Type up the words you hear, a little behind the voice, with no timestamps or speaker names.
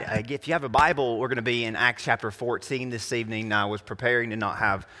If you have a Bible, we're going to be in Acts chapter 14 this evening. I was preparing to not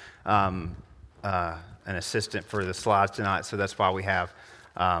have an assistant for the slides tonight, so that's why we have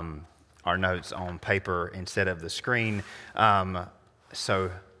our notes on paper instead of the screen.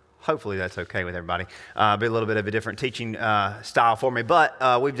 So hopefully that's okay with everybody. Be a little bit of a different teaching style for me,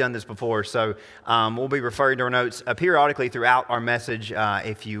 but we've done this before, so we'll be referring to our notes periodically throughout our message.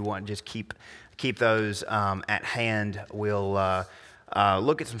 If you want, just keep those at hand. We'll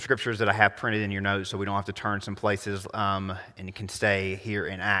look at some scriptures that I have printed in your notes so we don't have to turn some places and you can stay here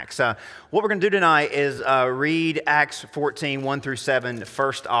in Acts. What we're going to do tonight is read Acts 14, 1 through 7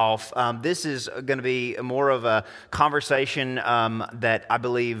 first off. This is going to be more of a conversation that I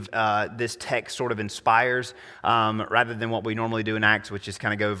believe this text sort of inspires rather than what we normally do in Acts, which is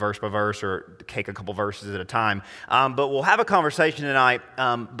kind of go verse by verse or take a couple verses at a time. But we'll have a conversation tonight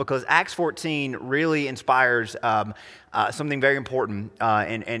because Acts 14 really inspires something very important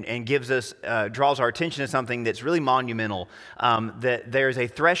and gives us, draws our attention to something that's really monumental, that there's a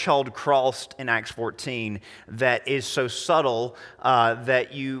threshold crossed in Acts 14 that is so subtle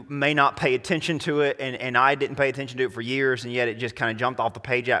that you may not pay attention to it, and I didn't pay attention to it for years, and yet it just kind of jumped off the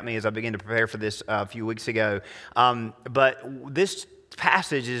page at me as I began to prepare for this a few weeks ago. But this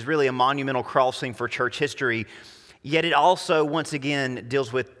passage is really a monumental crossing for church history. Yet it also, once again,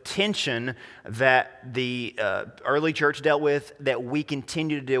 deals with tension that the early church dealt with, that we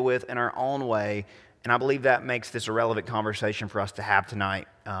continue to deal with in our own way. And I believe that makes this a relevant conversation for us to have tonight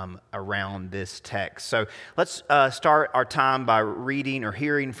around this text. So let's start our time by reading or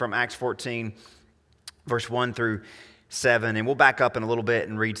hearing from Acts 14, verse 1 through 7. And we'll back up in a little bit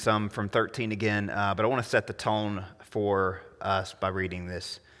and read some from 13 again. But I want to set the tone for us by reading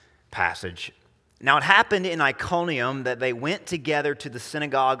this passage. Now it happened in Iconium that they went together to the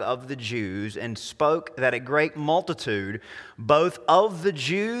synagogue of the Jews and spoke that a great multitude, both of the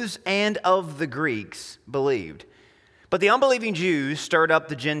Jews and of the Greeks, believed. But the unbelieving Jews stirred up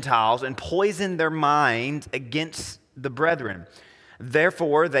the Gentiles and poisoned their minds against the brethren.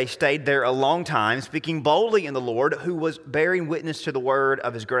 Therefore they stayed there a long time, speaking boldly in the Lord, who was bearing witness to the word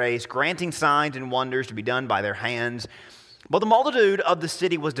of his grace, granting signs and wonders to be done by their hands. But the multitude of the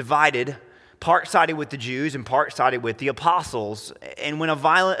city was divided, part sided with the Jews and part sided with the apostles. And when a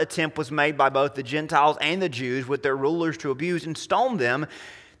violent attempt was made by both the Gentiles and the Jews with their rulers to abuse and stone them,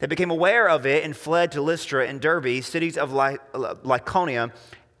 they became aware of it and fled to Lystra and Derbe, cities of Lycaonia,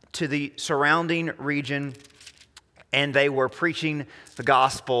 to the surrounding region. And they were preaching the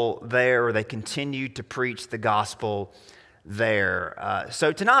gospel there, or they continued to preach the gospel there.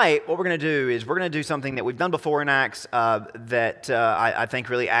 So tonight, what we're going to do is we're going to do something that we've done before in Acts that I think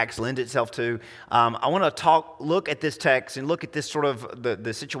really Acts lends itself to. I want to look at this text and look at this sort of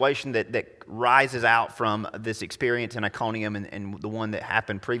the situation that rises out from this experience in Iconium and the one that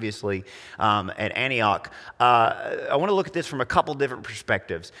happened previously at Antioch. I want to look at this from a couple different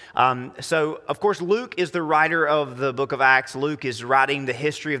perspectives. So, of course, Luke is the writer of the book of Acts. Luke is writing the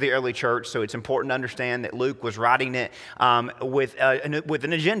history of the early church, so it's important to understand that Luke was writing it with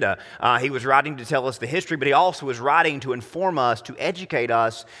an agenda. He was writing to tell us the history, but he also was writing to inform us, to educate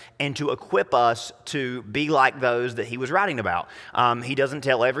us, and to equip us to be like those that he was writing about. He doesn't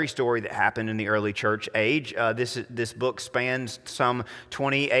tell every story that happened in the early church age. This book spans some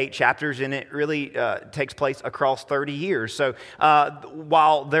 28 chapters, and it really takes place across 30 years. So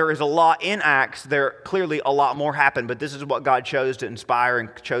while there is a lot in Acts, there clearly a lot more happened, but this is what God chose to inspire and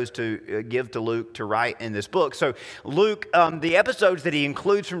chose to give to Luke to write in this book. So Luke, the episodes that he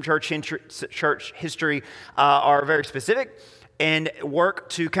includes from church history are very specific and work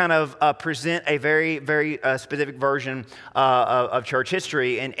to kind of present a very, very specific version of church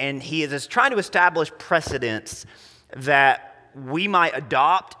history. And he is trying to establish precedents that we might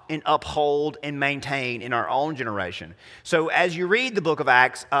adopt and uphold and maintain in our own generation. So as you read the book of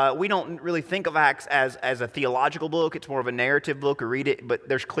Acts, we don't really think of Acts as a theological book. It's more of a narrative book. We read it, but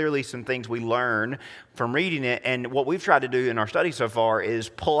there's clearly some things we learn from reading it. And what we've tried to do in our study so far is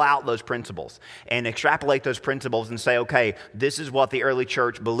pull out those principles and extrapolate those principles and say, okay, this is what the early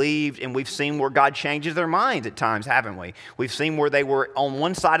church believed. And we've seen where God changes their minds at times, haven't we? We've seen where they were on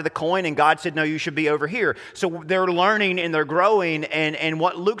one side of the coin and God said, no, you should be over here. So they're learning and they're growing. And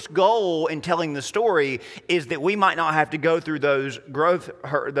what Luke's goal in telling the story is that we might not have to go through those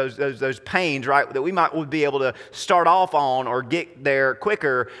those pains, right? That we would be able to start off on or get there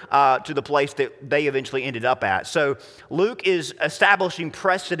quicker to the place that they eventually ended up at. So Luke is establishing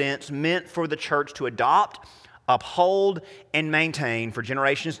precedents meant for the church to adopt, uphold, and maintain for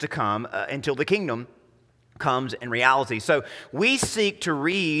generations to come until the kingdom comes in reality. So we seek to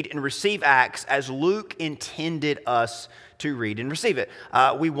read and receive Acts as Luke intended us to read and receive it.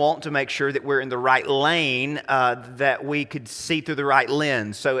 We want to make sure that we're in the right lane, that we could see through the right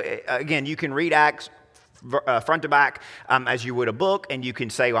lens. So again, you can read Acts front to back as you would a book, and you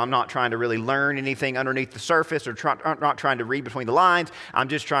can say, well, I'm not trying to really learn anything underneath the surface, or not trying to read between the lines. I'm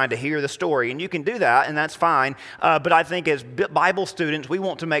just trying to hear the story, and you can do that, and that's fine. But I think as Bible students, we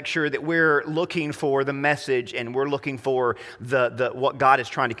want to make sure that we're looking for the message, and we're looking for the what God is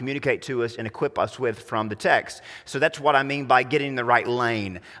trying to communicate to us and equip us with from the text. So that's what I mean by getting in the right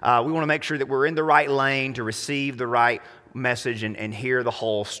lane. We want to make sure that we're in the right lane to receive the right message and hear the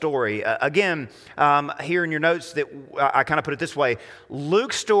whole story. Again, here in your notes, that I kind of put it this way: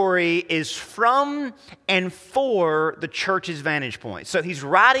 Luke's story is from and for the church's vantage point. So he's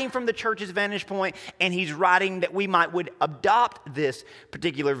writing from the church's vantage point, and he's writing that we would adopt this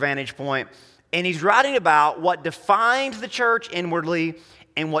particular vantage point, and he's writing about what defines the church inwardly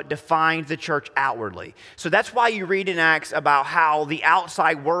and what defines the church outwardly. So that's why you read in Acts about how the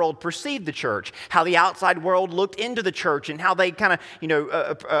outside world perceived the church, how the outside world looked into the church, and how they kind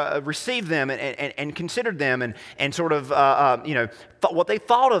of, received them and considered them and sort of, what they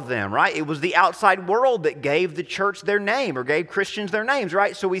thought of them, right? It was the outside world that gave the church their name, or gave Christians their names,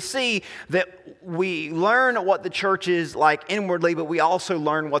 right? So we see that we learn what the church is like inwardly, but we also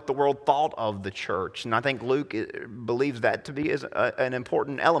learn what the world thought of the church. And I think Luke believes that to be an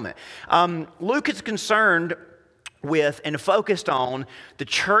important element. Luke is concerned with and focused on the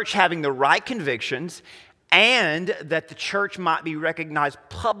church having the right convictions, and that the church might be recognized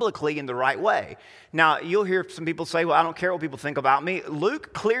publicly in the right way. Now, you'll hear some people say, well, I don't care what people think about me.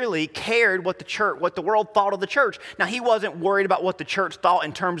 Luke clearly cared what the world thought of the church. Now, he wasn't worried about what the church thought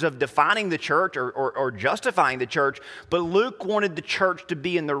in terms of defining the church or justifying the church, but Luke wanted the church to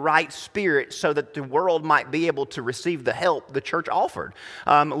be in the right spirit so that the world might be able to receive the help the church offered.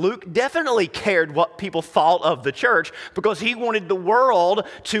 Luke definitely cared what people thought of the church, because he wanted the world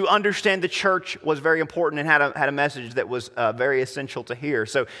to understand the church was very important and had a message that was very essential to hear.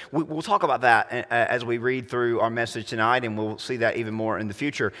 So we'll talk about that as we read through our message tonight, and we'll see that even more in the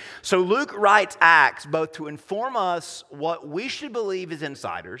future. So Luke writes Acts both to inform us what we should believe as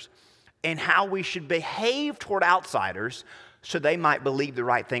insiders and how we should behave toward outsiders, so they might believe the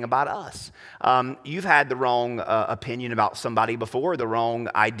right thing about us. You've had the wrong opinion about somebody before, the wrong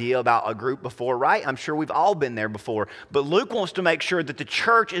idea about a group before, right? I'm sure we've all been there before. But Luke wants to make sure that the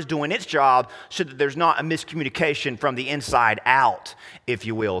church is doing its job so that there's not a miscommunication from the inside out, if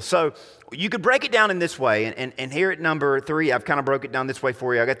you will. So you could break it down in this way, and here at number 3, I've kind of broke it down this way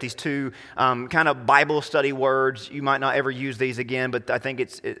for you. I got these two kind of Bible study words. You might not ever use these again, but I think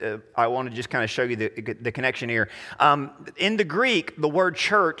I want to just kind of show you the connection here. In the Greek, the word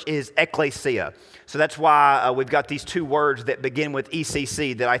church is ekklesia. So that's why we've got these two words that begin with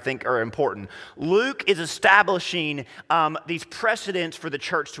ECC that I think are important. Luke is establishing these precedents for the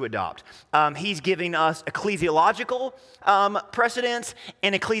church to adopt. He's giving us ecclesiological precedents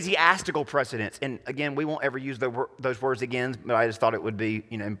and ecclesiastical precedents. And again, we won't ever use those words again, but I just thought it would be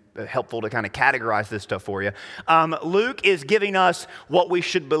helpful to kind of categorize this stuff for you. Luke is giving us what we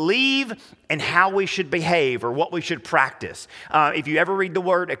should believe and how we should behave, or what we should practice. If you ever read the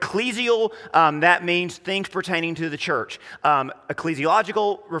word ecclesial, that means things pertaining to the church.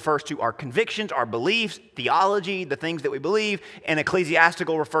 Ecclesiological refers to our convictions, our beliefs, theology, the things that we believe, and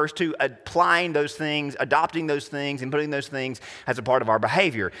ecclesiastical refers to applying those things, adopting those things, and putting those things as a part of our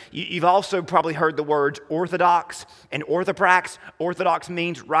behavior. You've also probably heard the words orthodox and orthoprax. Orthodox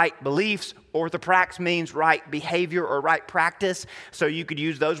means right beliefs. Orthoprax means right behavior or right practice. So you could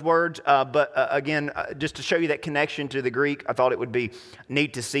use those words. But again, just to show you that connection to the Greek, I thought it would be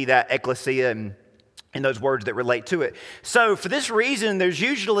neat to see that ecclesia and those words that relate to it. So for this reason, there's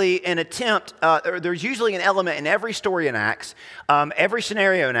usually an element in every story in Acts, every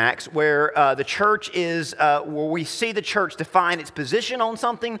scenario in Acts, where the church is, where we see the church define its position on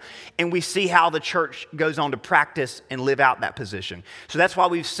something, and we see how the church goes on to practice and live out that position. So that's why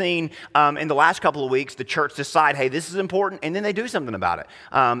we've seen in the last couple of weeks, the church decide, hey, this is important, and then they do something about it.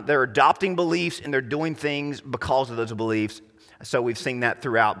 They're adopting beliefs, and they're doing things because of those beliefs. So we've seen that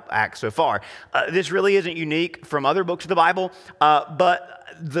throughout Acts so far. This really isn't unique from other books of the Bible, but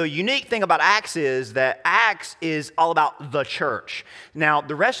the unique thing about Acts is that Acts is all about the church. Now,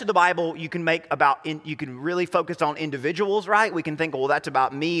 the rest of the Bible you can really focus on individuals, right? We can think, well, that's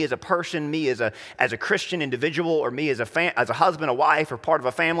about me as a person, me as a Christian individual, or me as a husband, a wife, or part of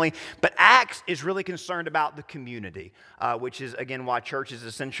a family. But Acts is really concerned about the community, which is, again, why church is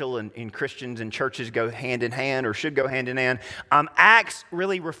essential, and Christians and churches go hand in hand, or should go hand in hand. Acts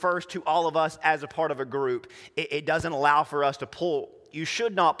really refers to all of us as a part of a group. It doesn't allow for us to you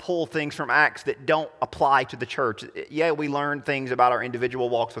should not pull things from Acts that don't apply to the church. Yeah, we learn things about our individual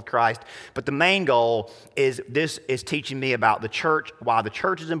walks with Christ, but the main goal is this is teaching me about the church, why the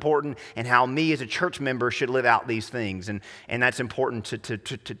church is important, and how me as a church member should live out these things. And that's important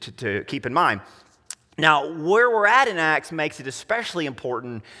to keep in mind. Now, where we're at in Acts makes it especially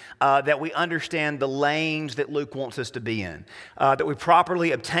important that we understand the lanes that Luke wants us to be in, that we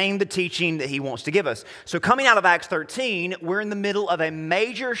properly obtain the teaching that he wants to give us. So coming out of Acts 13, we're in the middle of a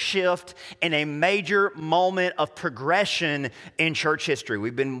major shift and a major moment of progression in church history.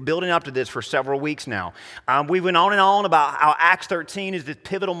 We've been building up to this for several weeks now. We went on and on about how Acts 13 is this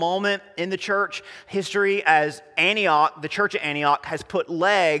pivotal moment in the church history as Antioch, the church at Antioch, has put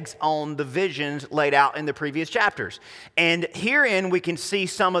legs on the visions laid out in the previous chapters. And herein we can see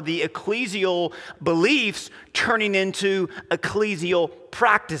some of the ecclesial beliefs turning into ecclesial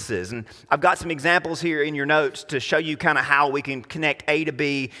practices. And I've got some examples here in your notes to show you kind of how we can connect A to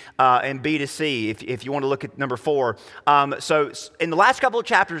B and B to C if you want to look at number 4. So in the last couple of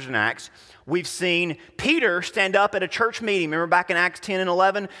chapters in Acts, we've seen Peter stand up at a church meeting. Remember back in Acts 10 and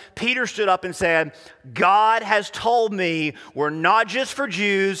 11? Peter stood up and said, God has told me we're not just for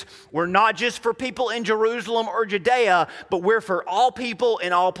Jews, we're not just for people in Jerusalem or Judea, but we're for all people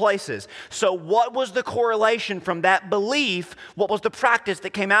in all places. So what was the correlation from that belief? What was the practice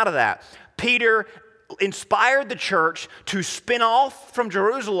that came out of that? Peter inspired the church to spin off from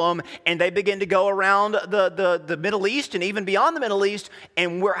Jerusalem, and they began to go around the Middle East and even beyond the Middle East.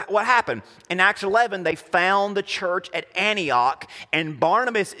 And what happened? In Acts 11, they found the church at Antioch, and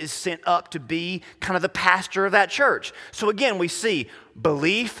Barnabas is sent up to be kind of the pastor of that church. So again, we see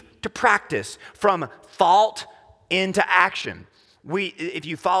belief to practice, from thought into action. If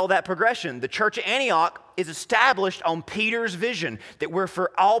you follow that progression, the church at Antioch is established on Peter's vision that we're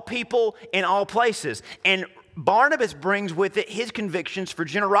for all people in all places. And Barnabas brings with it his convictions for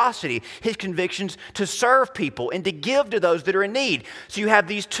generosity, his convictions to serve people and to give to those that are in need. So you have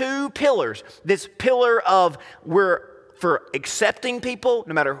these two pillars. This pillar of we're for accepting people,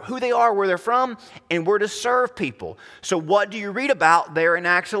 no matter who they are, where they're from, and we're to serve people. So what do you read about there in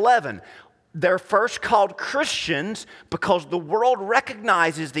Acts 11? They're first called Christians because the world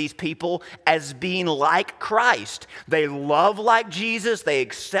recognizes these people as being like Christ. They love like Jesus, they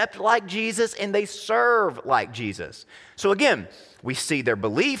accept like Jesus, and they serve like Jesus. So again, we see their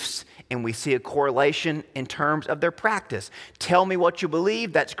beliefs and we see a correlation in terms of their practice. Tell me what you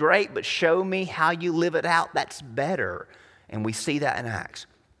believe, that's great, but show me how you live it out, that's better. And we see that in Acts.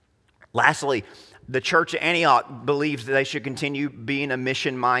 Lastly, the church at Antioch believes that they should continue being a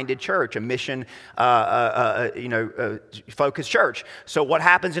mission-minded church, a mission-focused church. So what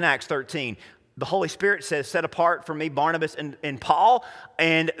happens in Acts 13? The Holy Spirit says, set apart for me Barnabas and Paul,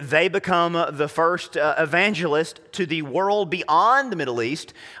 and they become the first evangelist to the world beyond the Middle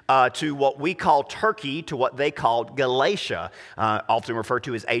East, to what we call Turkey, to what they called Galatia, often referred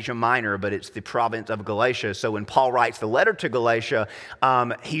to as Asia Minor, but it's the province of Galatia. So when Paul writes the letter to Galatia,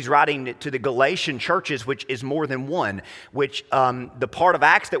 he's writing to the Galatian churches, which is more than one, which the part of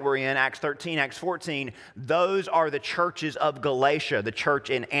Acts that we're in, Acts 13, Acts 14, those are the churches of Galatia, the church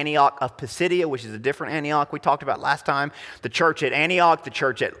in Antioch of Pisidia, which is a different Antioch we talked about last time. The church at Antioch, the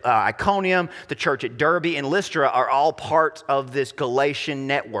church at Iconium, the church at Derbe and Lystra are all parts of this Galatian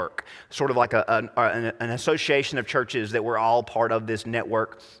network, sort of like an association of churches that were all part of this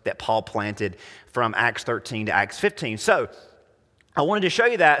network that Paul planted from Acts 13 to Acts 15. So I wanted to show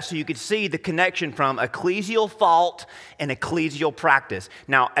you that so you could see the connection from ecclesial thought and ecclesial practice.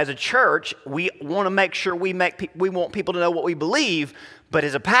 Now, as a church, we want to make sure we want people to know what we believe, but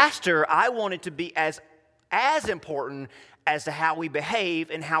as a pastor, I want it to be as important as to how we behave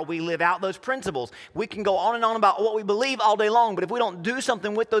and how we live out those principles. We can go on and on about what we believe all day long, but if we don't do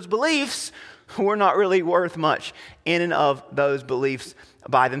something with those beliefs, we're not really worth much in and of those beliefs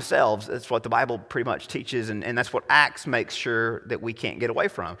by themselves. That's what the Bible pretty much teaches, and that's what Acts makes sure that we can't get away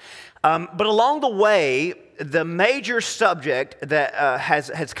from. But along the way, the major subject that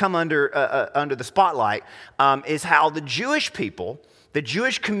has come under the spotlight is how the Jewish people, the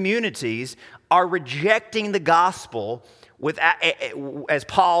Jewish communities, are rejecting the gospel As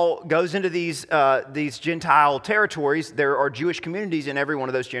Paul goes into these Gentile territories, there are Jewish communities in every one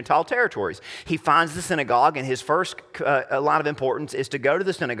of those Gentile territories. He finds the synagogue, and his first line of importance is to go to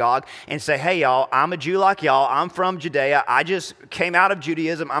the synagogue and say, hey, y'all, I'm a Jew like y'all. I'm from Judea. I just came out of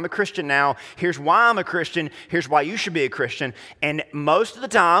Judaism. I'm a Christian now. Here's why I'm a Christian. Here's why you should be a Christian. And most of the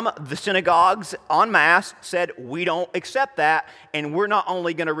time, the synagogues en masse said, we don't accept that, and we're not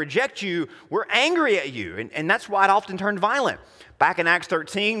only going to reject you, we're angry at you. And that's why it often turned violent. Back in Acts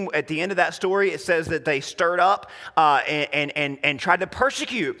 13, at the end of that story, it says that they stirred up and tried to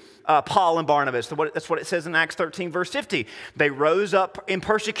persecute Paul and Barnabas. That's what it says in Acts 13, verse 50. They rose up in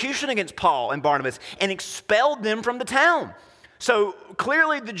persecution against Paul and Barnabas and expelled them from the town. So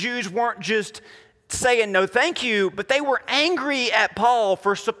clearly the Jews weren't just saying no thank you, but they were angry at Paul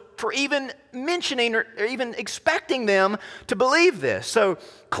for even mentioning or even expecting them to believe this. So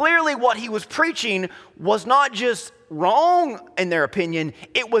clearly what he was preaching was not just wrong in their opinion,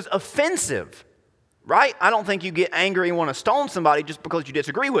 it was offensive, right? I don't think you get angry and want to stone somebody just because you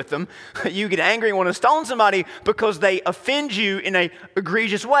disagree with them. You get angry and want to stone somebody because they offend you in an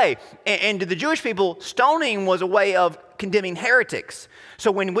egregious way. And to the Jewish people, stoning was a way of condemning heretics.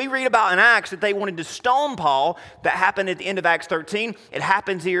 So when we read about in Acts that they wanted to stone Paul, that happened at the end of Acts 13. It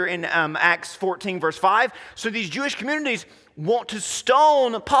happens here in Acts 14, verse 5. So these Jewish communities want to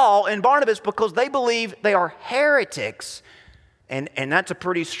stone Paul and Barnabas because they believe they are heretics. And that's a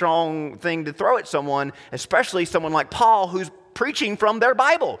pretty strong thing to throw at someone, especially someone like Paul who's preaching from their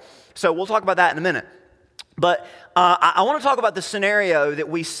Bible. So we'll talk about that in a minute. But I want to talk about the scenario that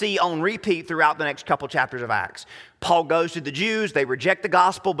we see on repeat throughout the next couple chapters of Acts. Paul goes to the Jews, they reject the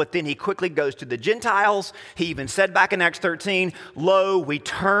gospel, but then he quickly goes to the Gentiles. He even said back in Acts 13, lo, we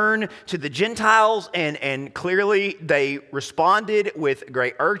turn to the Gentiles, and clearly they responded with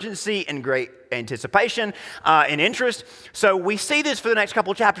great urgency and great anticipation and interest. So we see this for the next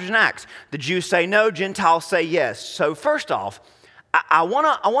couple chapters in Acts. The Jews say no, Gentiles say yes. So first off, I want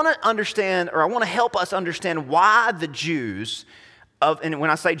to understand, or I want to help us understand why the Jews and when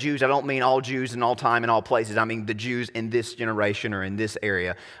I say Jews, I don't mean all Jews in all time and all places. I mean the Jews in this generation or in this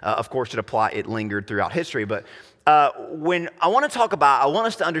area. Of course, it lingered throughout history. But when I want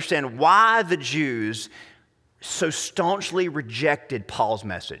us to understand why the Jews so staunchly rejected Paul's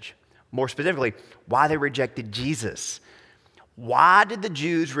message. More specifically, why they rejected Jesus. Why did the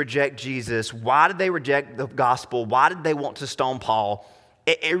Jews reject Jesus? Why did they reject the gospel? Why did they want to stone Paul?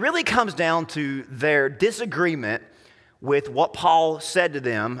 It really comes down to their disagreement with what Paul said to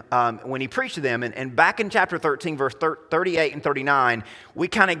them when he preached to them. And back in chapter 13, verse 38 and 39, we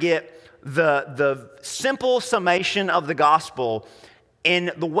kind of get the simple summation of the gospel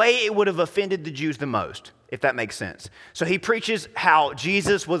in the way it would have offended the Jews the most, if that makes sense. So he preaches how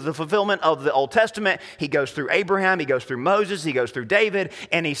Jesus was the fulfillment of the Old Testament. He goes through Abraham, he goes through Moses, he goes through David,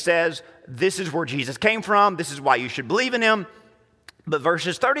 and he says, this is where Jesus came from, this is why you should believe in him. But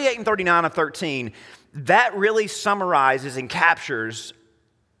verses 38 and 39 of 13, that really summarizes and captures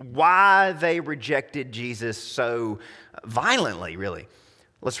why they rejected Jesus so violently, really.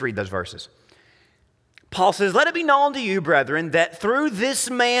 Let's read those verses. Paul says, let it be known to you, brethren, that through this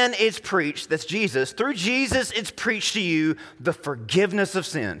man is preached, that's Jesus, through Jesus it's preached to you the forgiveness of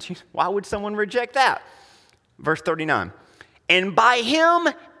sins. Why would someone reject that? Verse 39, and by him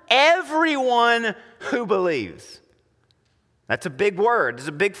everyone who believes. That's a big word, it's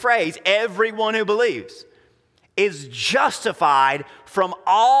a big phrase, everyone who believes is justified from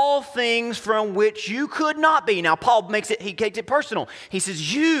all things from which you could not be. Now, Paul takes it personal. He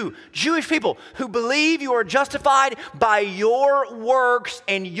says, you, Jewish people who believe you are justified by your works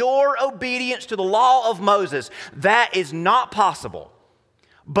and your obedience to the law of Moses, that is not possible.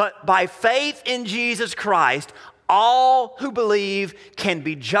 But by faith in Jesus Christ, all who believe can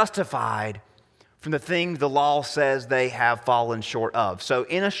be justified from the things the law says they have fallen short of. So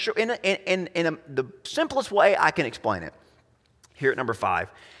in the simplest way I can explain it, here at number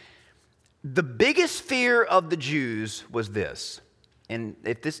 5, the biggest fear of the Jews was this. And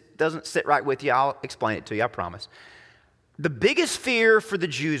if this doesn't sit right with you, I'll explain it to you, I promise. The biggest fear for the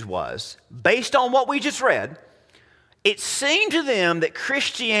Jews was, based on what we just read, it seemed to them that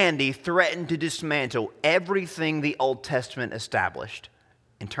Christianity threatened to dismantle everything the Old Testament established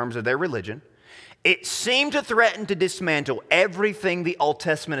in terms of their religion. It seemed to threaten to dismantle everything the Old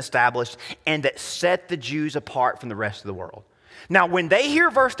Testament established and that set the Jews apart from the rest of the world. Now, when they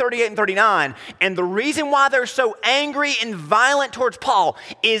hear verse 38 and 39, and the reason why they're so angry and violent towards Paul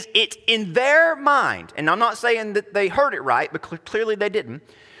is it's in their mind, and I'm not saying that they heard it right, but clearly they didn't,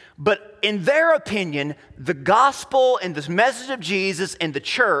 But in their opinion, the gospel and this message of Jesus and the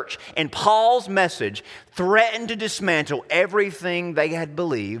church and Paul's message threatened to dismantle everything they had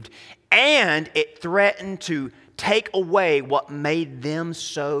believed, and it threatened to take away what made them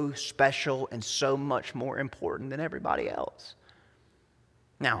so special and so much more important than everybody else.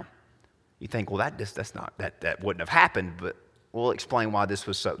 Now, you think, well, that wouldn't have happened, but we'll explain why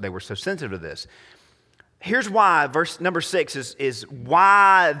they were so sensitive to this. Here's why, verse number 6 is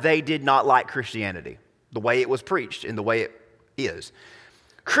why they did not like Christianity, the way it was preached and the way it is.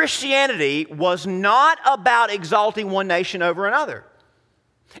 Christianity was not about exalting one nation over another.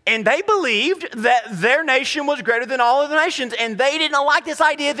 And they believed that their nation was greater than all of the nations, and they didn't like this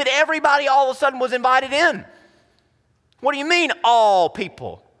idea that everybody all of a sudden was invited in. What do you mean, all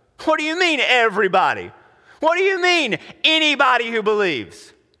people? What do you mean, everybody? What do you mean, anybody who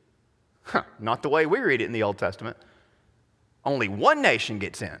believes? Not the way we read it in the Old Testament. Only one nation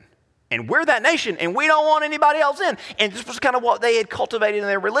gets in. And we're that nation, and we don't want anybody else in. And this was kind of what they had cultivated in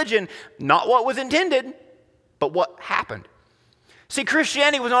their religion, not what was intended, but what happened. See,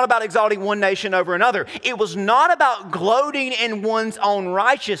 Christianity was not about exalting one nation over another. It was not about gloating in one's own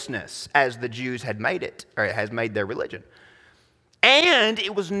righteousness, as the Jews had made it, or has made their religion. And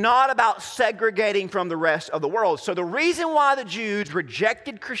it was not about segregating from the rest of the world. So the reason why the Jews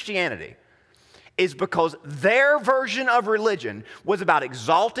rejected Christianity is because their version of religion was about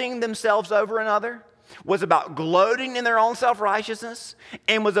exalting themselves over another, was about gloating in their own self-righteousness,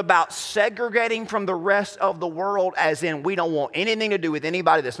 and was about segregating from the rest of the world, as in we don't want anything to do with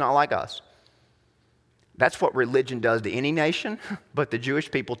anybody that's not like us. That's what religion does to any nation, but the Jewish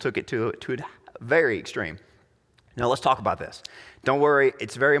people took it to a very extreme. Now let's talk about this. Don't worry,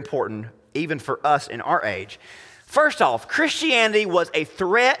 it's very important, even for us in our age. First off, Christianity was a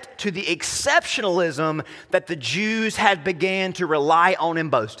threat to the exceptionalism that the Jews had began to rely on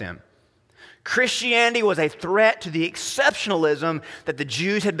and boast in. Christianity was a threat to the exceptionalism that the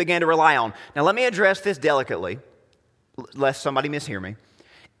Jews had began to rely on. Now let me address this delicately, lest somebody mishear me.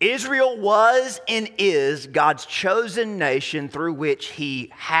 Israel was and is God's chosen nation through which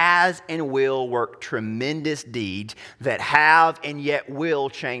he has and will work tremendous deeds that have and yet will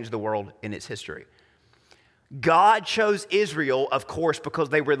change the world in its history. God chose Israel, of course, because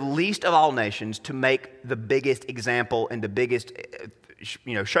they were the least of all nations, to make the biggest example and the biggest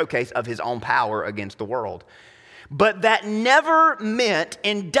showcase of his own power against the world. But that never meant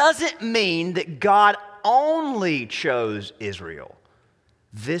and doesn't mean that God only chose Israel.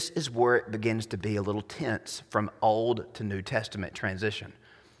 This is where it begins to be a little tense from Old to New Testament transition.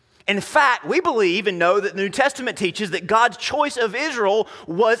 In fact, we believe and know that the New Testament teaches that God's choice of Israel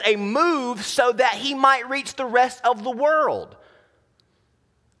was a move so that he might reach the rest of the world.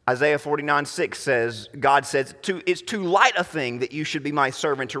 Isaiah 49:6 says, God says, it's too light a thing that you should be my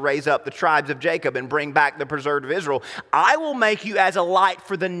servant to raise up the tribes of Jacob and bring back the preserved of Israel. I will make you as a light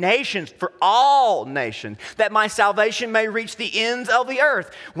for the nations, for all nations, that my salvation may reach the ends of the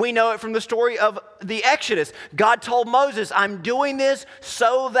earth. We know it from the story of the Exodus. God told Moses, I'm doing this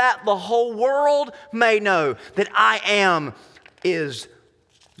so that the whole world may know that I is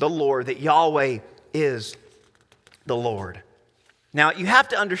the Lord, that Yahweh is the Lord. Now, you have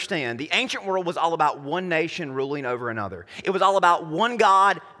to understand, the ancient world was all about one nation ruling over another. It was all about one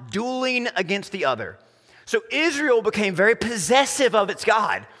God dueling against the other. So Israel became very possessive of its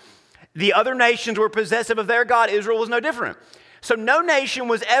God. The other nations were possessive of their God. Israel was no different. So no nation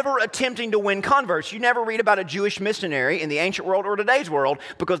was ever attempting to win converts. You never read about a Jewish missionary in the ancient world or today's world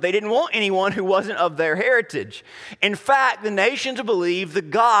because they didn't want anyone who wasn't of their heritage. In fact, the nations believed the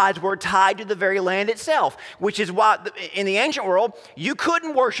gods were tied to the very land itself, which is why in the ancient world, you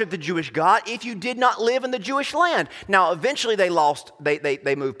couldn't worship the Jewish God if you did not live in the Jewish land. Now, eventually they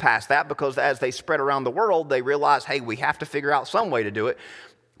moved past that because as they spread around the world, they realized, hey, we have to figure out some way to do it.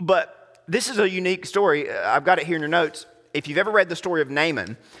 But this is a unique story. I've got it here in your notes. If you've ever read the story of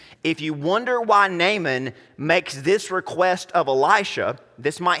Naaman, if you wonder why Naaman makes this request of Elisha,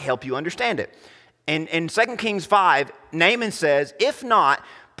 this might help you understand it. In 2 Kings 5, Naaman says, if not,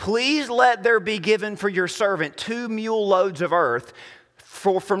 please let there be given for your servant 2 mule loads of earth,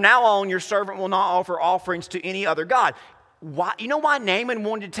 for from now on your servant will not offer offerings to any other god. Why? You know why Naaman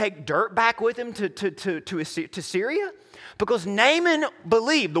wanted to take dirt back with him to Syria? Because Naaman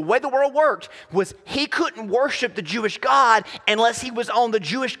believed the way the world worked was he couldn't worship the Jewish God unless he was on the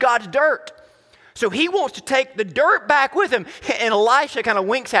Jewish God's dirt. So he wants to take the dirt back with him. And Elisha kind of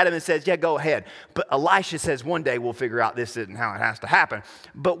winks at him and says, yeah, go ahead. But Elisha says, one day we'll figure out this isn't how it has to happen.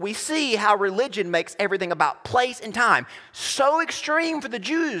 But we see how religion makes everything about place and time so extreme for the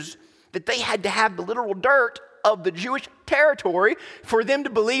Jews that they had to have the literal dirt of the Jewish territory for them to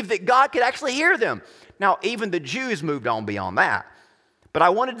believe that God could actually hear them. Now, even the Jews moved on beyond that. But I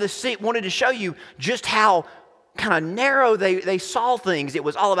wanted to show you just how kind of narrow they saw things. It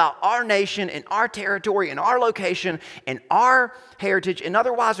was all about our nation and our territory and our location and our heritage, and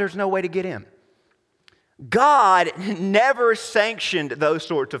otherwise there's no way to get in. God never sanctioned those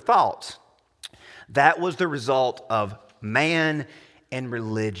sorts of thoughts. That was the result of man and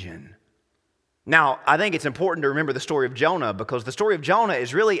religion. Now, I think it's important to remember the story of Jonah, because the story of Jonah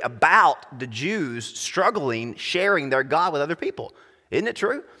is really about the Jews struggling, sharing their God with other people. Isn't it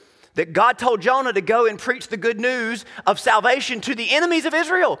true? That God told Jonah to go and preach the good news of salvation to the enemies of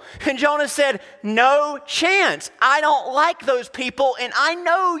Israel. And Jonah said, no chance. I don't like those people, and I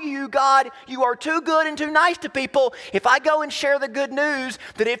know you, God. You are too good and too nice to people. If I go and share the good news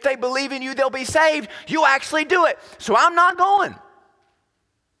that if they believe in you, they'll be saved, you'll actually do it. So I'm not going.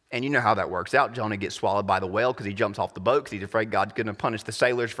 And you know how that works out. Jonah gets swallowed by the whale because he jumps off the boat because he's afraid God's going to punish the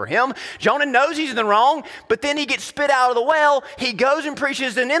sailors for him. Jonah knows he's in the wrong, but then he gets spit out of the whale. He goes and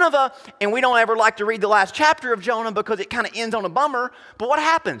preaches to Nineveh, and we don't ever like to read the last chapter of Jonah because it kind of ends on a bummer. But what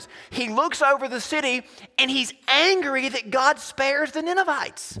happens? He looks over the city, and he's angry that God spares the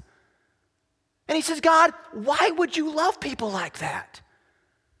Ninevites. And he says, God, why would you love people like that?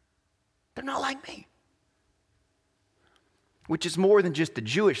 They're not like me. Which is more than just a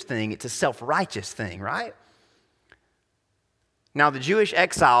Jewish thing, it's a self-righteous thing, right? Now, the Jewish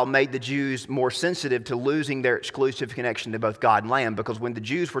exile made the Jews more sensitive to losing their exclusive connection to both God and land, because when the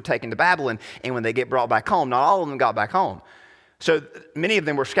Jews were taken to Babylon and when they get brought back home, not all of them got back home. So many of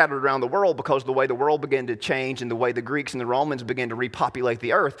them were scattered around the world because the way the world began to change and the way the Greeks and the Romans began to repopulate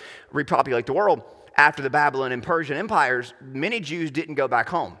the world after the Babylon and Persian empires, many Jews didn't go back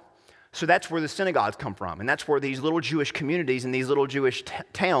home. So that's where the synagogues come from, and that's where these little Jewish communities and these little Jewish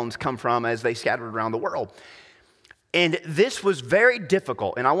towns come from as they scattered around the world. And this was very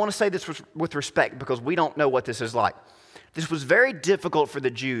difficult, and I want to say this with respect because we don't know what this is like. This was very difficult for the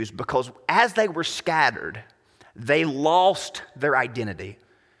Jews because as they were scattered, they lost their identity.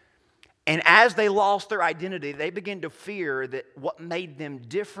 And as they lost their identity, they began to fear that what made them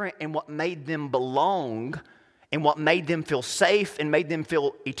different and what made them belong and what made them feel safe and made them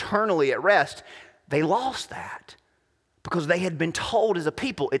feel eternally at rest, they lost that. Because they had been told as a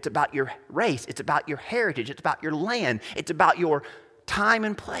people, it's about your race, it's about your heritage, it's about your land, it's about your time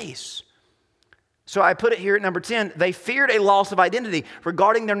and place. So I put it here at number 10, they feared a loss of identity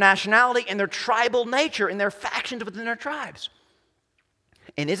regarding their nationality and their tribal nature and their factions within their tribes.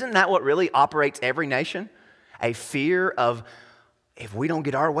 And isn't that what really operates every nation? A fear of, if we don't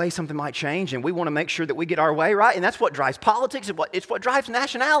get our way, something might change, and we want to make sure that we get our way, right? And that's what drives politics, it's what drives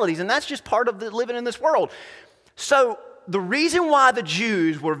nationalities, and that's just part of living in this world. So the reason why the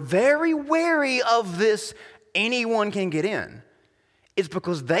Jews were very wary of this, anyone can get in, is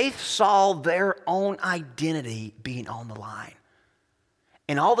because they saw their own identity being on the line.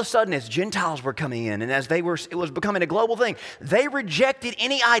 And all of a sudden, as Gentiles were coming in, and as it was becoming a global thing, they rejected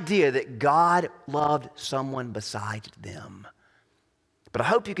any idea that God loved someone besides them. But I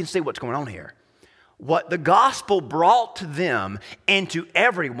hope you can see what's going on here. What the gospel brought to them and to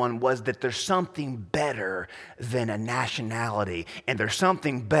everyone was that there's something better than a nationality, and there's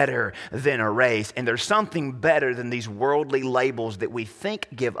something better than a race, and there's something better than these worldly labels that we think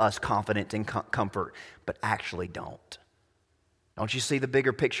give us confidence and comfort, but actually don't. Don't you see the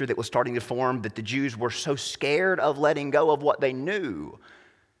bigger picture that was starting to form, that the Jews were so scared of letting go of what they knew,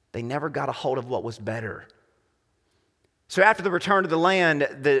 they never got a hold of what was better. So after the return to the land,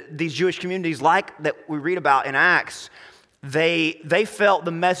 these Jewish communities, like that we read about in Acts, they felt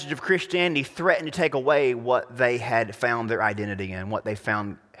the message of Christianity threatened to take away what they had found their identity in, what they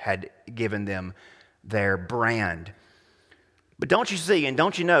found had given them their brand. But don't you see and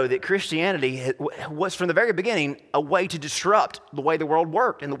don't you know that Christianity was from the very beginning a way to disrupt the way the world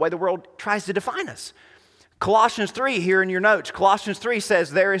worked and the way the world tries to define us? Colossians 3, here in your notes, Colossians 3 says,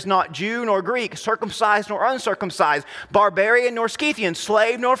 there is not Jew nor Greek, circumcised nor uncircumcised, barbarian nor Scythian,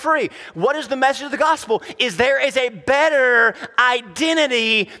 slave nor free. What is the message of the gospel? Is there is a better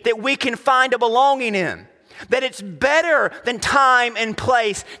identity that we can find a belonging in. That it's better than time and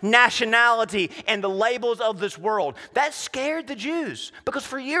place, nationality, and the labels of this world. That scared the Jews because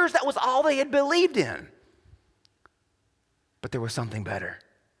for years that was all they had believed in. But there was something better.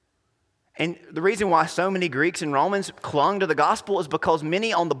 And the reason why so many Greeks and Romans clung to the gospel is because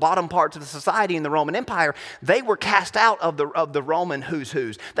many on the bottom parts of the society in the Roman Empire, they were cast out of the Roman who's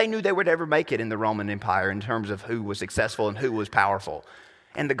who's. They knew they would never make it in the Roman Empire in terms of who was successful and who was powerful.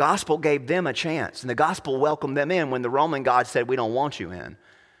 And the gospel gave them a chance, and the gospel welcomed them in when the Roman gods said, we don't want you in.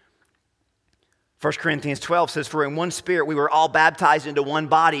 1 Corinthians 12 says, for in one spirit we were all baptized into one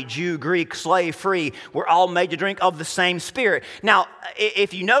body, Jew, Greek, slave, free. We're all made to drink of the same spirit. Now,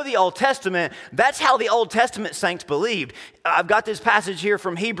 if you know the Old Testament, that's how the Old Testament saints believed. I've got this passage here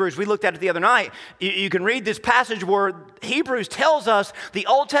from Hebrews. We looked at it the other night. You can read this passage where Hebrews tells us the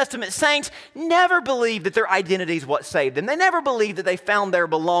Old Testament saints never believed that their identity is what saved them. They never believed that they found their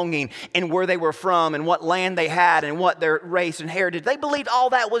belonging in where they were from and what land they had and what their race and heritage. They believed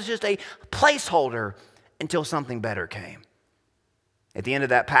all that was just a placeholder until something better came. At the end of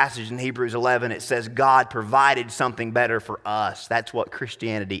that passage in Hebrews 11, it says God provided something better for us. That's what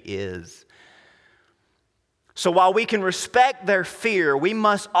Christianity is. So while we can respect their fear, we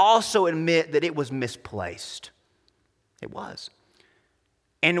must also admit that it was misplaced. It was.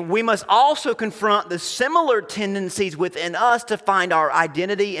 And we must also confront the similar tendencies within us to find our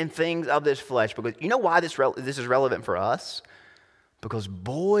identity in things of this flesh. Because you know why this is relevant for us? Because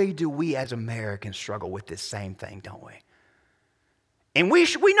boy, do we as Americans struggle with this same thing, don't we? And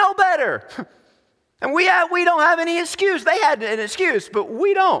we know better. And we don't have any excuse. They had an excuse, but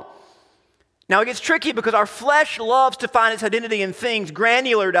we don't. Now it gets tricky because our flesh loves to find its identity in things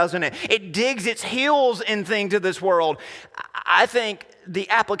granular, doesn't it? It digs its heels in things of this world. I think the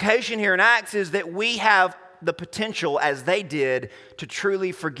application here in Acts is that we have the potential, as they did, to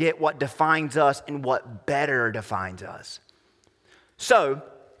truly forget what defines us and what better defines us. So,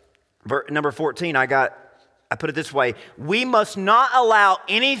 number 14, I put it this way: we must not allow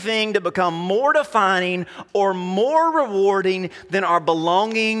anything to become more defining or more rewarding than our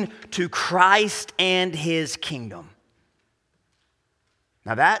belonging to Christ and His kingdom.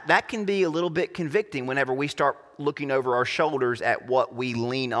 Now that can be a little bit convicting whenever we start looking over our shoulders at what we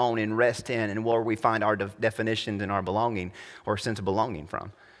lean on and rest in and where we find our definitions and our belonging or sense of belonging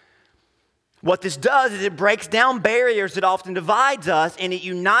from. What this does is it breaks down barriers that often divides us, and it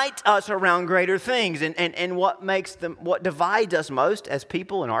unites us around greater things. And what divides us most as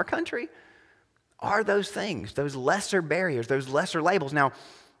people in our country are those things, those lesser barriers, those lesser labels. Now,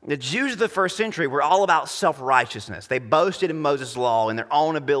 the Jews of the first century were all about self-righteousness. They boasted in Moses' law and their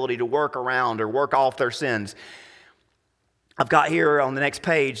own ability to work around or work off their sins. I've got here on the next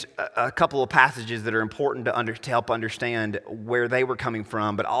page a couple of passages that are important to help understand where they were coming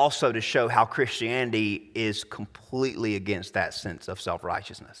from, but also to show how Christianity is completely against that sense of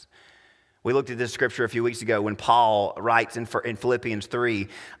self-righteousness. We looked at this scripture a few weeks ago when Paul writes in Philippians 3,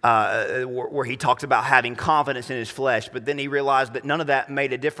 where he talks about having confidence in his flesh, but then he realized that none of that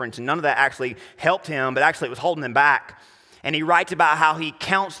made a difference, and none of that actually helped him, but actually it was holding him back. And he writes about how he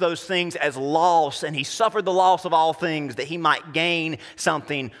counts those things as loss, and he suffered the loss of all things that he might gain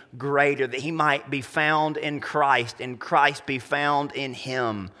something greater, that he might be found in Christ, and Christ be found in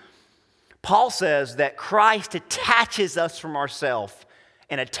him. Paul says that Christ attaches us from ourselves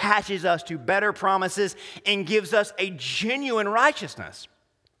and attaches us to better promises and gives us a genuine righteousness,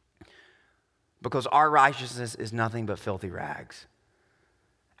 because our righteousness is nothing but filthy rags.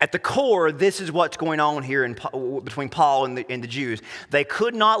 At the core, this is what's going on here between Paul and the Jews. They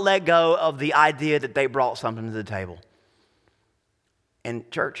could not let go of the idea that they brought something to the table. And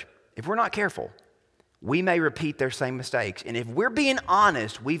church, if we're not careful, we may repeat their same mistakes. And if we're being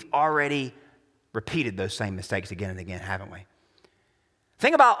honest, we've already repeated those same mistakes again and again, haven't we?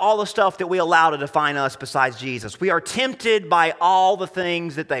 Think about all the stuff that we allow to define us besides Jesus. We are tempted by all the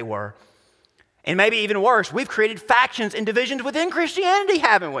things that they were. And maybe even worse, we've created factions and divisions within Christianity,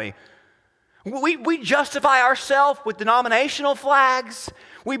 haven't we? We justify ourselves with denominational flags.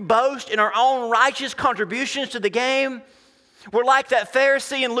 We boast in our own righteous contributions to the game. We're like that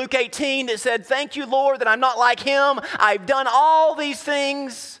Pharisee in Luke 18 that said, "Thank you, Lord, that I'm not like him. I've done all these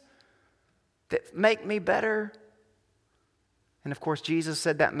things that make me better." And of course, Jesus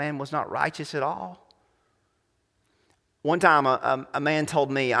said that man was not righteous at all. One time, a man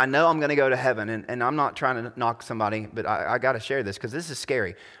told me, I know I'm going to go to heaven, and I'm not trying to knock somebody, but I got to share this because this is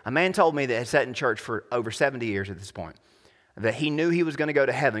scary. A man told me that had sat in church for over 70 years at this point, that he knew he was going to go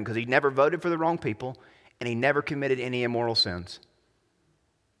to heaven because he never voted for the wrong people, and he never committed any immoral sins.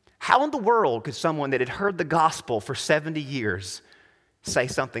 How in the world could someone that had heard the gospel for 70 years say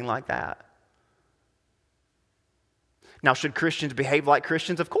something like that? Now, should Christians behave like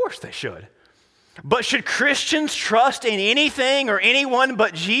Christians? Of course they should. But should Christians trust in anything or anyone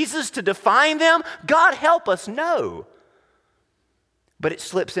but Jesus to define them? God help us, no. But it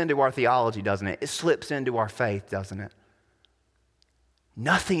slips into our theology, doesn't it? It slips into our faith, doesn't it?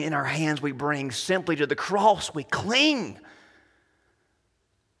 Nothing in our hands we bring, simply to the cross we cling.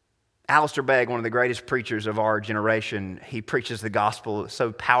 Alistair Begg, one of the greatest preachers of our generation, he preaches the gospel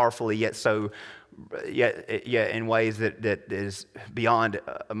so powerfully yet so yet in ways that is beyond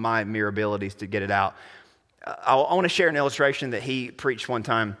my mere abilities to get it out. I want to share an illustration that he preached one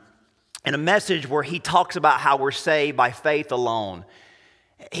time in a message where he talks about how we're saved by faith alone.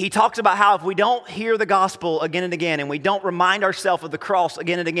 He talks about how if we don't hear the gospel again and again, and we don't remind ourselves of the cross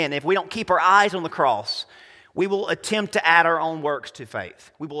again and again, if we don't keep our eyes on the cross, we will attempt to add our own works to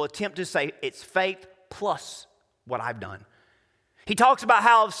faith. We will attempt to say it's faith plus what I've done. He talks about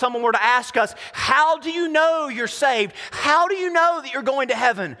how if someone were to ask us, how do you know you're saved? How do you know that you're going to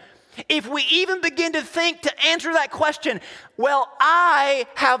heaven? If we even begin to think to answer that question, well, I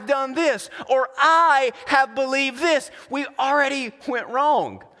have done this, or I have believed this, we already went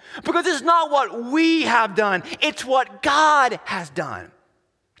wrong. Because it's not what we have done, it's what God has done.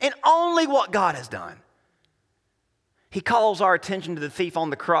 And only what God has done. He calls our attention to the thief on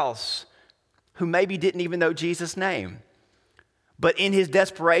the cross, who maybe didn't even know Jesus' name. But in his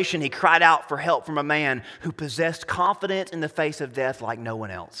desperation, he cried out for help from a man who possessed confidence in the face of death like no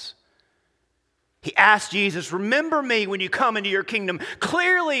one else. He asked Jesus, remember me when you come into your kingdom.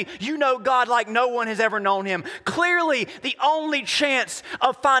 Clearly, you know God like no one has ever known him. Clearly, the only chance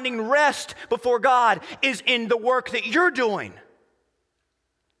of finding rest before God is in the work that you're doing.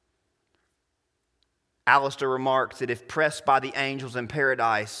 Alistair remarks that if pressed by the angels in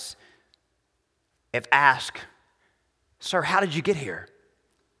paradise, if asked, sir, how did you get here?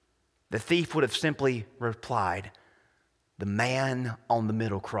 The thief would have simply replied, the man on the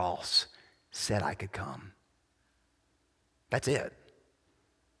middle cross said I could come. That's it.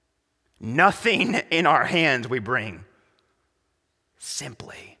 Nothing in our hands we bring,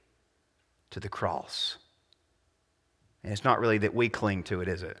 simply to the cross. And it's not really that we cling to it,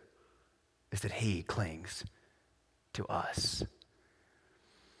 is it? It's that he clings to us.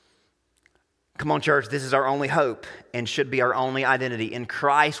 Come on, church, this is our only hope and should be our only identity. In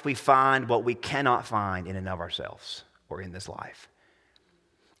Christ, we find what we cannot find in and of ourselves or in this life.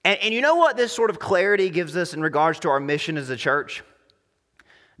 And you know what this sort of clarity gives us in regards to our mission as a church?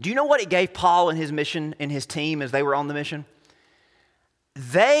 Do you know what it gave Paul and his mission and his team as they were on the mission?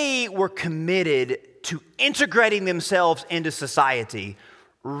 They were committed to integrating themselves into society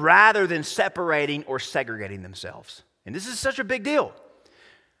rather than separating or segregating themselves. And this is such a big deal.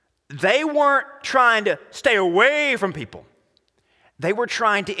 They weren't trying to stay away from people. They were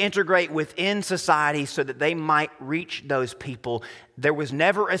trying to integrate within society so that they might reach those people. There was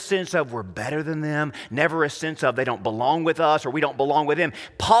never a sense of we're better than them, never a sense of they don't belong with us or we don't belong with them.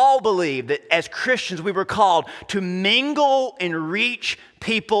 Paul believed that as Christians we were called to mingle and reach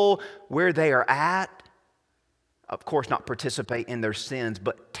people where they are at. Of course, not participate in their sins,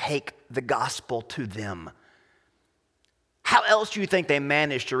 but take the gospel to them. How else do you think they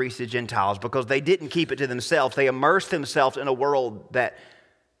managed to reach the Gentiles? Because they didn't keep it to themselves. They immersed themselves in a world that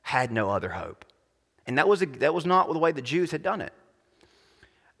had no other hope. And that was not the way the Jews had done it.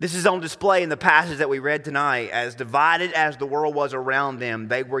 This is on display in the passage that we read tonight. As divided as the world was around them,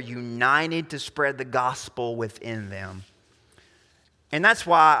 they were united to spread the gospel within them. And that's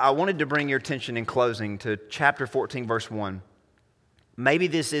why I wanted to bring your attention in closing to chapter 14, verse 1. Maybe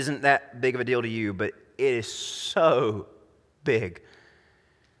this isn't that big of a deal to you, but it is so big.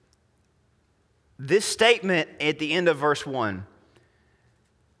 This statement at the end of verse 1,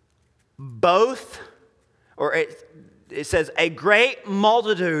 it says, a great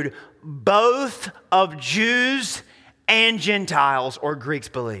multitude, both of Jews and Gentiles or Greeks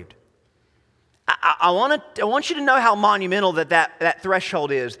believed. I want you to know how monumental that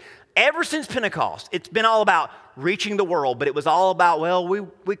threshold is. Ever since Pentecost, it's been all about reaching the world, but it was all about, well, we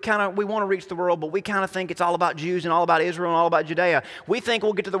want to reach the world, but we kind of think it's all about Jews and all about Israel and all about Judea. We think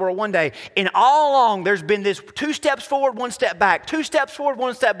we'll get to the world one day. And all along, there's been this 2 steps forward, 1 step back, 2 steps forward,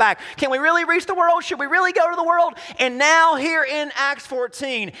 1 step back. Can we really reach the world? Should we really go to the world? And now here in Acts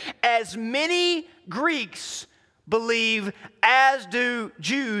 14, as many Greeks believe as do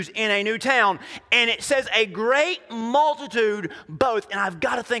Jews in a new town. And it says a great multitude both. And I've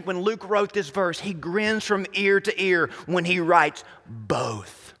got to think when Luke wrote this verse, he grins from ear to ear when he writes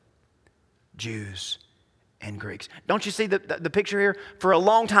both Jews and Greeks. Don't you see the picture here? For a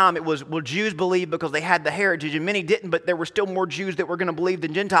long time it was, well, Jews believed because they had the heritage and many didn't, but there were still more Jews that were going to believe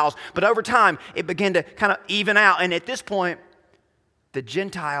than Gentiles. But over time it began to kind of even out. And at this point, the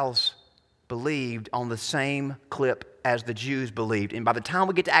Gentiles believed on the same clip as the Jews believed. And by the time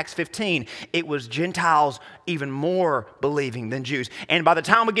we get to Acts 15, it was Gentiles even more believing than Jews. And by the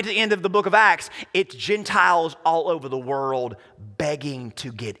time we get to the end of the book of Acts, it's Gentiles all over the world begging to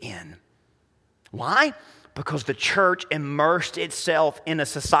get in. Why? Because the church immersed itself in a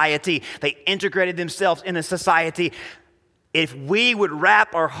society. They integrated themselves in a society If we would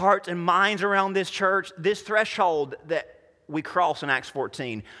wrap our hearts and minds around this church, this threshold that we cross in Acts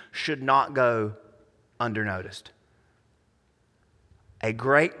 14 should not go undernoticed. A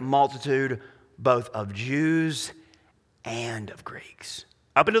great multitude both of Jews and of Greeks.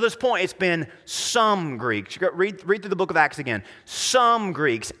 Up until this point, it's been some Greeks. Read through the book of Acts again. Some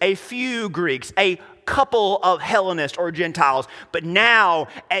Greeks, a few Greeks, a couple of Hellenists or Gentiles, but now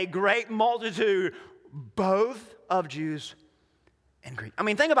a great multitude both of Jews and Greeks. I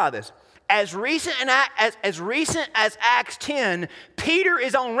mean, think about this. As recent as Acts 10, Peter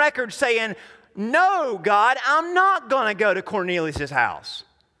is on record saying, "No, God, I'm not going to go to Cornelius' house.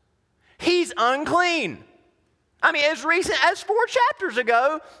 He's unclean." I mean, as recent as 4 chapters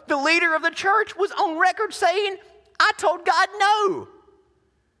ago, the leader of the church was on record saying, "I told God no."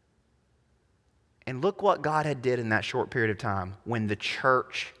 And look what God had did in that short period of time when the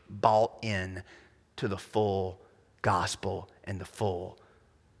church bought in to the full gospel and the full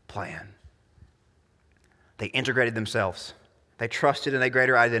plan. They integrated themselves. They trusted in a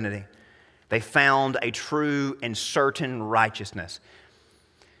greater identity. They found a true and certain righteousness.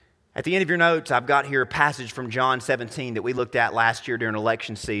 At the end of your notes, I've got here a passage from John 17 that we looked at last year during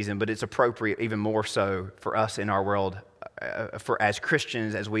election season, but it's appropriate even more so for us in our world, as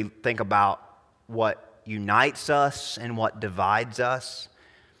Christians, as we think about what unites us and what divides us.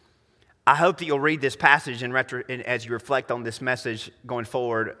 I hope that you'll read this passage as you reflect on this message going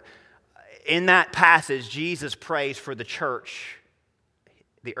forward. In that passage, Jesus prays for the church,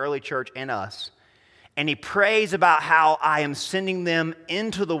 the early church and us. And he prays about how I am sending them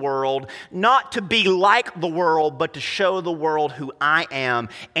into the world, not to be like the world, but to show the world who I am.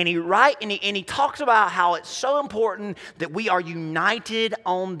 And he talks about how it's so important that we are united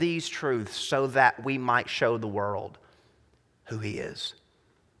on these truths so that we might show the world who he is.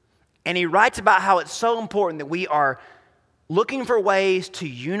 And he writes about how it's so important that we are looking for ways to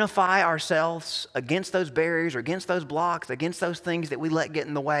unify ourselves against those barriers or against those blocks, against those things that we let get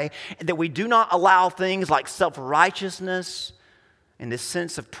in the way, and that we do not allow things like self-righteousness and this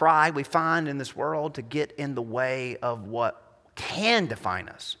sense of pride we find in this world to get in the way of what can define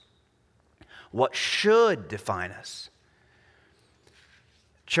us, what should define us.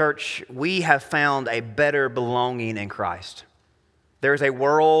 Church, we have found a better belonging in Christ. There's a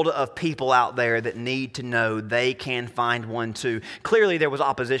world of people out there that need to know they can find one too. Clearly there was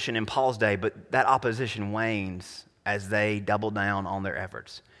opposition in Paul's day, but that opposition wanes as they double down on their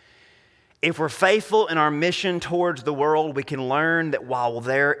efforts. If we're faithful in our mission towards the world, we can learn that while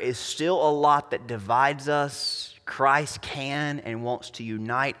there is still a lot that divides us, Christ can and wants to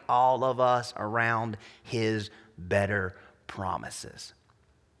unite all of us around his better promises,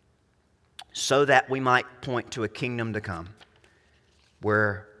 so that we might point to a kingdom to come,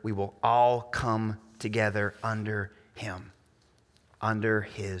 where we will all come together under him, under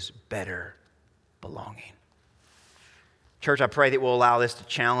his better belonging. Church, I pray that we'll allow this to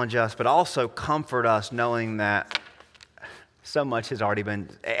challenge us, but also comfort us knowing that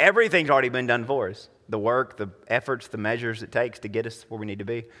everything's already been done for us. The work, the efforts, the measures it takes to get us where we need to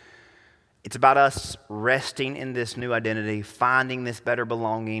be. It's about us resting in this new identity, finding this better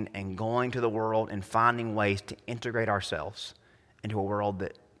belonging, and going to the world and finding ways to integrate ourselves into a world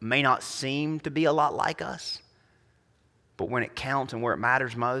that may not seem to be a lot like us, but when it counts and where it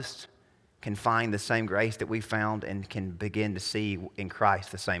matters most, can find the same grace that we found and can begin to see in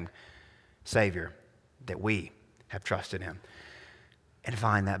Christ the same Savior that we have trusted him, and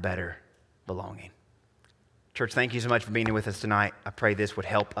find that better belonging. Church, thank you so much for being here with us tonight. I pray this would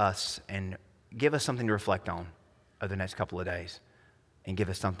help us and give us something to reflect on over the next couple of days, and give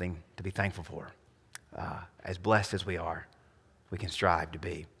us something to be thankful for. As blessed as we are, we can strive to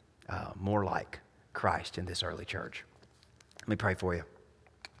be more like Christ in this early church. Let me pray for you.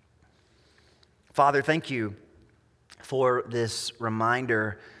 Father, thank you for this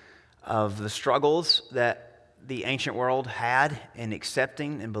reminder of the struggles that the ancient world had in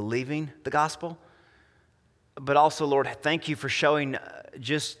accepting and believing the gospel. But also, Lord, thank you for showing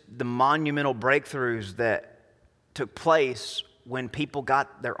just the monumental breakthroughs that took place when people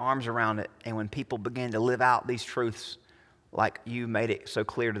got their arms around it and when people began to live out these truths like you made it so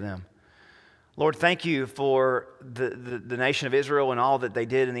clear to them. Lord, thank you for the nation of Israel and all that they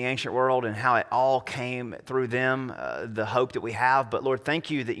did in the ancient world and how it all came through them, the hope that we have. But Lord, thank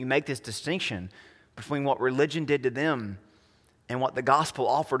you that you make this distinction between what religion did to them and what the gospel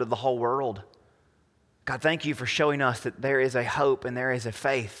offered to the whole world. God, thank you for showing us that there is a hope and there is a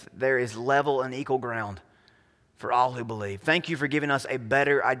faith. There is level and equal ground for all who believe. Thank you for giving us a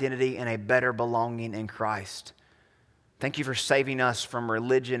better identity and a better belonging in Christ. Thank you for saving us from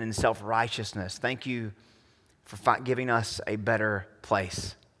religion and self-righteousness. Thank you for giving us a better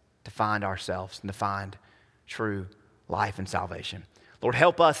place to find ourselves and to find true life and salvation. Lord,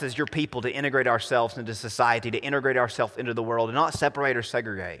 help us as your people to integrate ourselves into society, to integrate ourselves into the world, and not separate or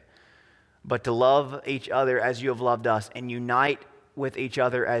segregate, but to love each other as you have loved us and unite with each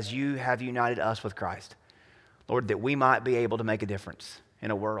other as you have united us with Christ. Lord, that we might be able to make a difference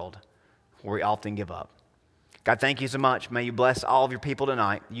in a world where we often give up. God, thank you so much. May you bless all of your people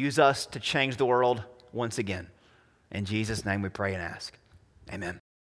tonight. Use us to change the world once again. In Jesus' name we pray and ask. Amen.